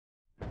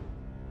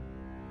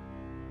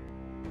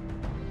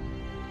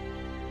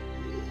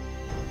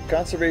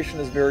Conservation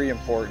is very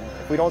important.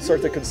 If we don't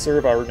start to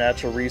conserve our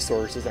natural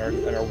resources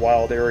in our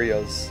wild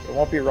areas, it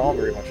won't be around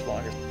very much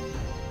longer.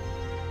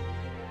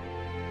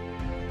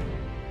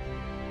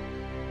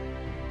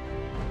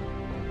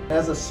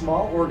 As a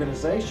small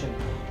organization,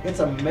 it's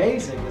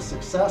amazing the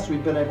success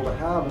we've been able to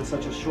have in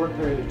such a short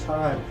period of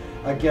time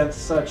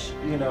against such,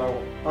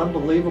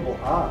 unbelievable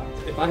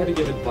odds. If I had to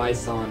give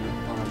advice on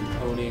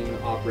owning,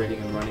 operating,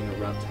 and running a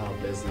reptile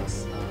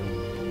business,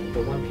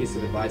 the one piece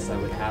of advice I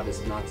would have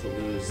is not to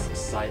lose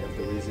sight of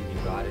the reason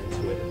you got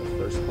into it in the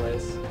first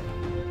place.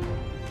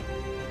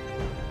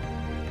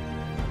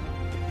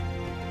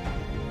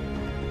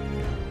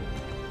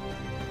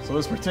 So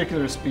this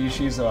particular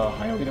species,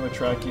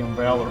 Hyalinometrachium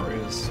valor,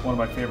 is one of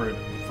my favorite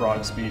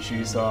frog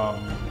species.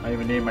 I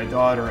even named my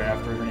daughter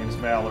after her name's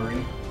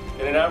Valerie.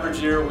 In an average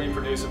year, we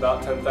produce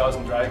about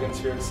 10,000 dragons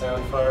here at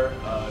Sandfire,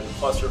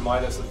 plus or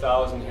minus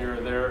 1,000 here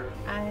or there.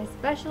 I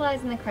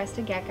specialize in the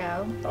crested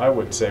gecko. I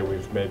would say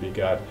we've maybe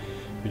got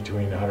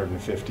between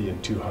 150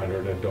 and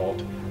 200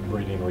 adult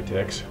breeding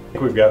retics. I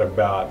think we've got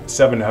about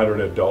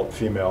 700 adult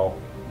female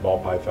ball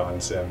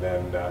pythons and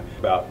then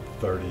about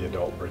 30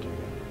 adult breeding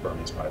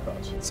Burmese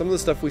pythons. Some of the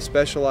stuff we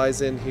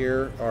specialize in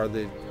here are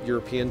the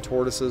European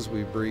tortoises.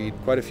 We breed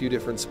quite a few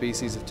different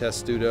species of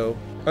testudo.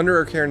 Under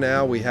our care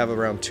now, we have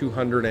around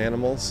 200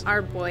 animals.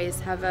 Our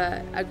boys have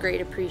a great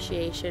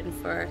appreciation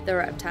for the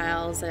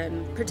reptiles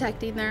and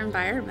protecting their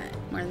environment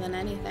more than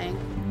anything.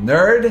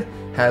 Nerd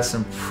has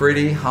some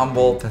pretty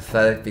humble,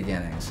 pathetic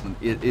beginnings.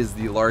 It is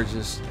the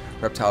largest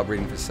reptile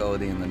breeding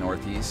facility in the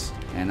Northeast,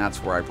 and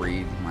that's where I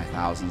breed my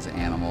thousands of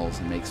animals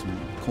and make some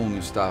cool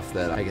new stuff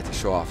that I get to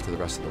show off to the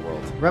rest of the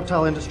world. The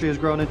reptile industry has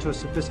grown into a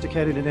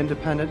sophisticated and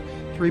independent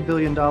 $3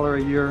 billion a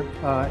year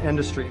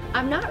industry.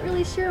 I'm not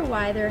really sure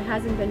why there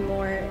hasn't been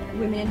more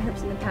women in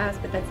herps in the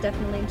past, but that's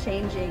definitely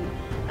changing.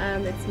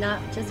 It's not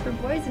just for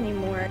boys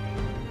anymore.